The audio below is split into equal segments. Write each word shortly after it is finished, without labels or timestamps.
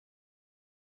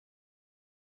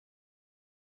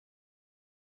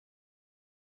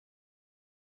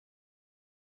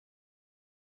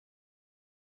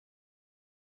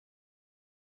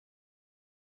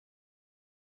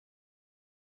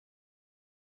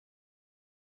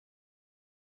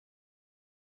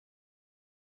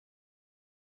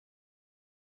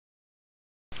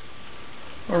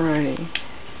Alrighty.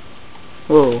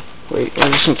 Whoa, wait,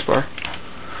 resistance bar.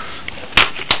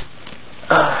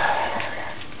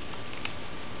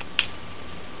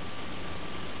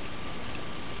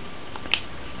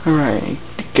 Alright,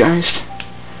 Geist.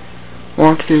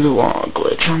 Walk through the wall,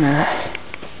 glitch on that.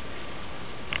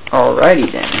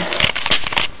 Alrighty then.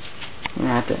 I'm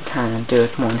gonna have to kind of do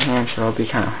it with one hand, so it'll be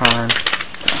kind of hard.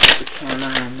 Put the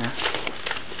camera and the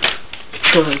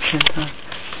controller at the same time.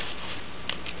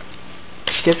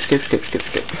 Skip.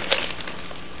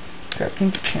 I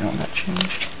think the channel got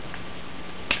changed.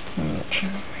 What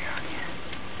channel are we on here?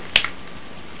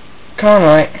 Come on,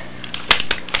 right.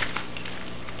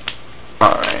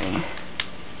 Alright.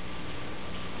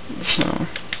 So,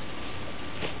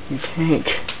 you take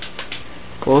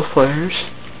both players.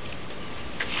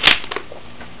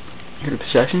 Go to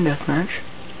Possession Deathmatch.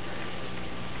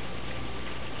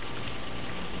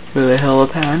 Go to the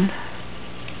helipad.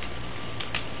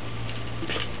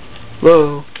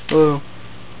 Whoa.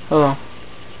 Hello.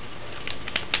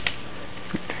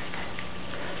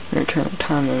 I'm gonna turn the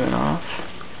time limit off.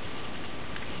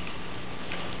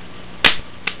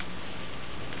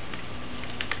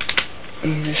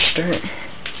 And just start.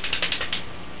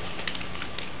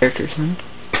 Characters in.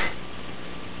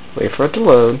 Wait for it to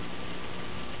load.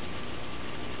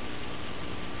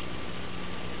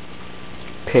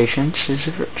 Patience is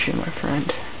a virtue, my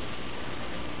friend.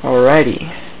 Alrighty.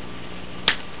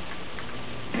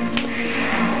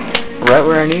 Right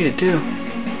where I need it too.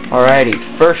 Alrighty,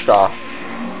 first off,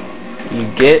 you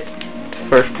get the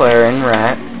first player in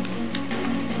rat.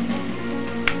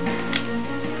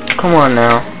 Come on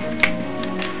now.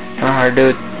 I know how to do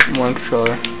it with one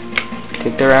controller.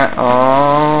 Take the rat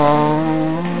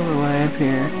all the way up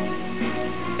here.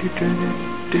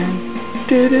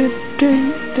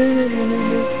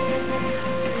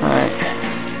 Alright.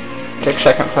 Take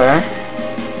second player.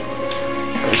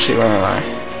 Let's see, where am I?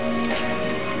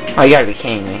 Oh, you gotta be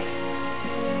kidding me.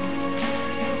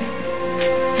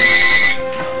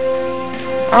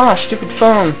 Ah, stupid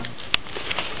phone.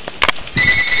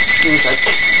 Seems like...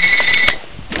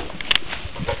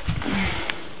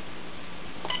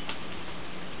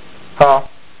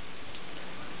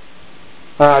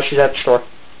 she's at the store.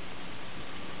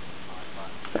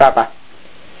 Bye.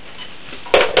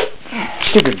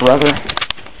 Stupid brother.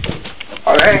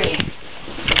 Alright.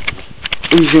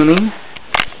 Resuming.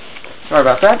 Sorry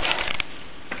about that.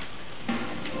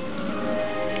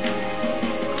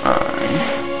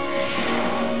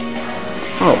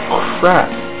 Oh crap.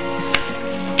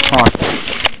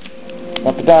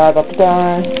 About to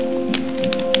die.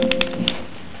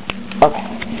 Okay.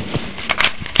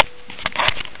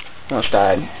 Almost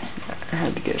died. I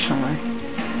had to get somewhere.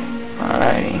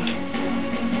 Alrighty.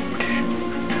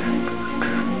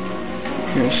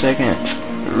 Here in a second. It's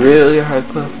really hard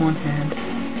to play with one hand.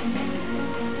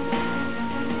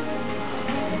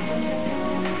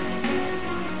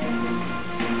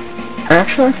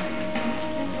 Actually,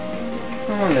 I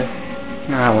wonder.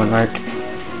 No, that one worked.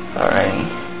 Alrighty.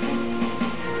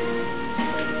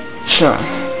 So,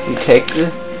 you take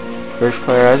the first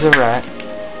player as a rat,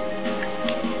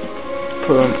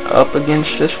 put him up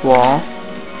against this wall,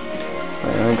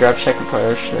 and then grab second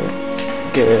player to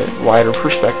get a wider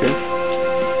perspective.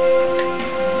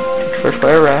 Take first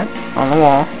player rat on the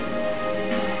wall.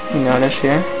 You notice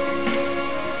here,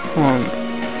 one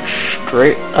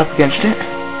straight up against it.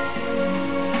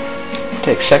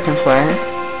 Take second player,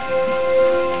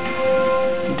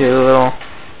 do a little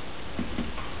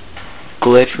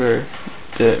glitch where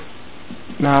the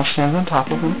mouse stands on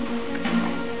top of him.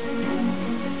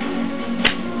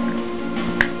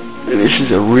 This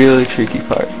is a really tricky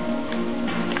part,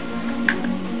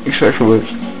 especially with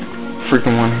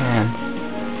freaking one hand.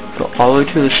 Go all the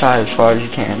way to the side as far as you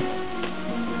can.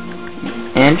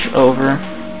 Inch over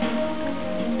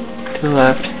to the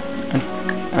left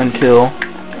until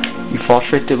you fall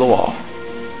straight through the wall.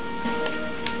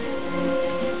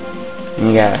 And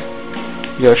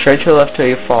you go straight to the left till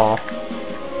you fall.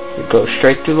 You go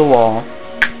straight through the wall,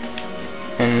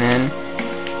 and then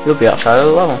you'll be outside of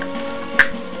the level.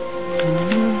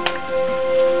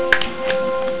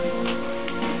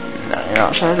 Now you're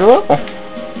outside of the level.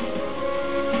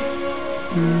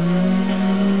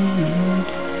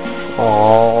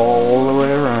 All the way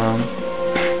around.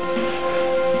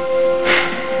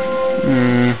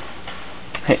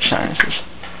 Hate sinuses.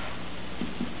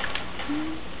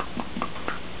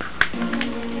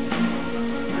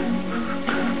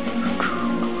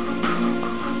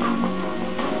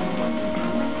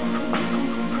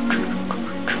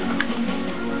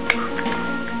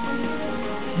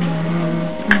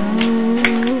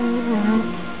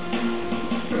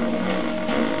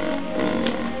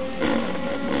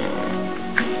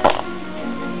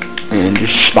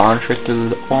 spawn trick through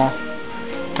the wall.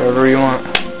 Wherever you want.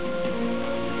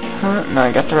 Huh, now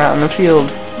I got the rat in the field.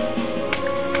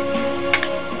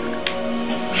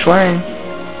 Swing.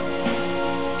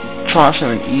 It's also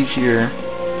an easier,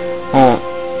 well,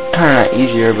 kind of not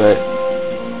easier, but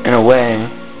in a way,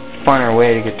 funner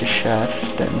way to get to chefs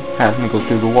than having to go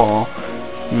through the wall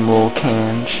in little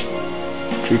cans.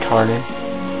 It's retarded.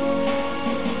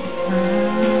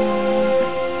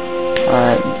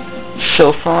 Alright,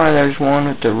 so far there's one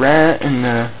with the rat and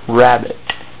the rabbit.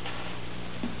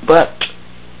 But,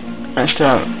 I still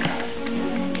haven't.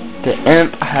 The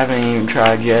imp I haven't even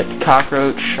tried yet. The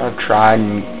cockroach I've tried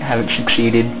and haven't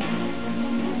succeeded.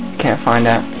 Can't find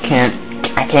out.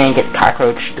 I can't get the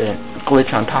cockroach to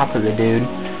glitch on top of the dude.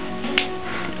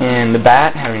 And the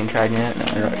bat, haven't even tried yet.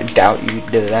 No, I doubt you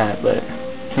could do that, but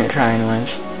I'm gonna try anyways.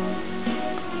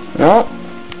 Well,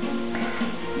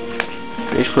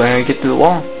 basically I'm gonna get to the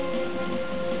wall.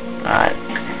 Alright.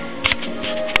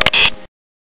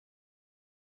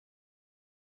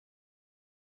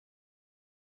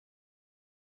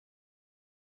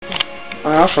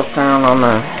 I also found on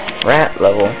the rat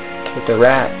level, with the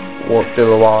rat warp through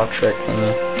the wall trick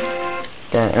thingy,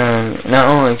 that not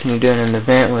only can you do it in the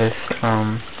vent with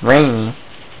Rainy,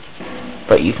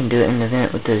 but you can do it in the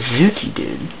vent with the Zuki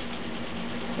dude.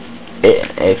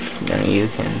 If none of you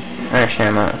can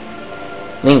understand my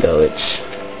lingo, it's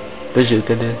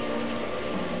bazooka dude.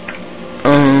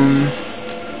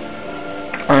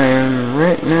 I am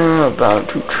right now about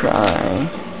to try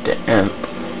the imp,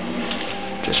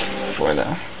 just for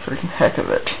the freaking heck of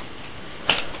it.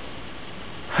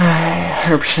 I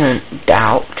 100%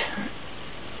 doubt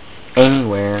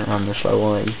anywhere on this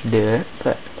level that you can do it,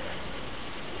 but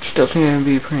still think it would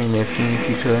be pretty nifty if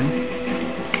you could.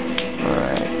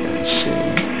 Alright, let's see.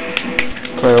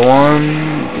 Player 1,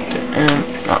 get the imp.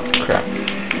 Oh, crap.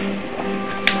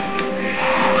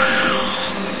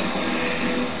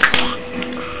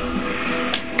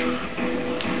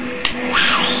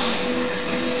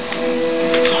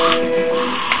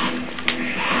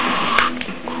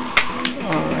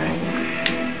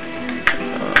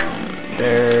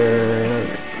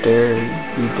 There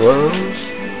he blows.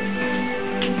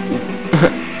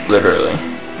 Literally.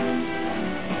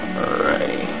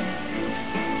 Alright.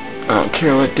 I don't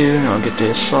care what dude, I'll get the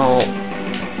assault.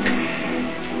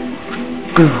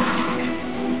 Oh,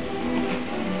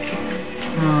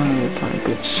 I need to find a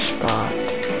good spot.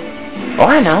 Oh,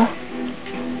 I know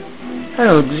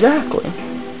exactly.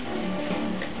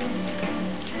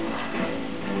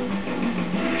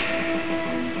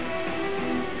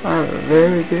 I have a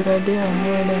very good idea on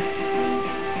where to...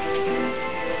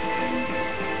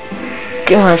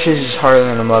 Gosh, this is harder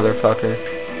than a motherfucker.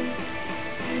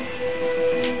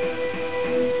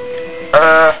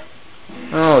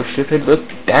 Oh, stupid, look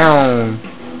down.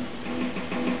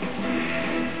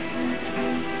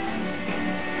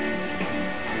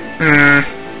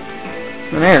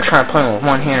 I'm gonna try playing with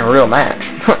one hand in a real match.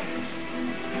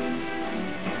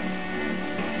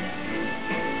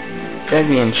 That'd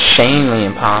be insanely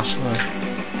impossible.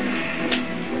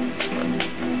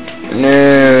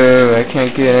 No, I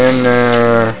can't get in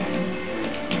there.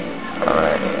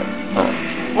 Alright.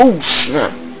 Oh,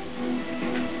 snap.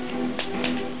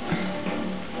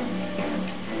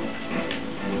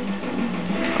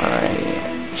 Alright.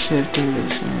 See if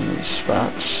there's any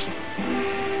spots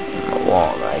on the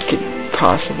wall that I could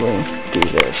possibly do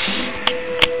this.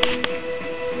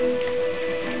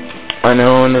 I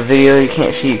know in the video you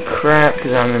can't see crap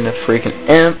because I'm in the freaking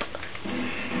imp,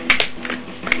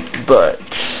 but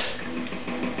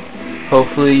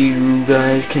hopefully you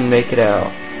guys can make it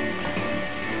out.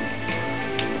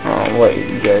 Oh, what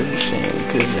you guys are seeing,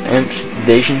 because the imp's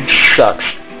vision sucks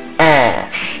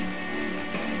ass.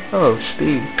 Oh,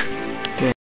 speed.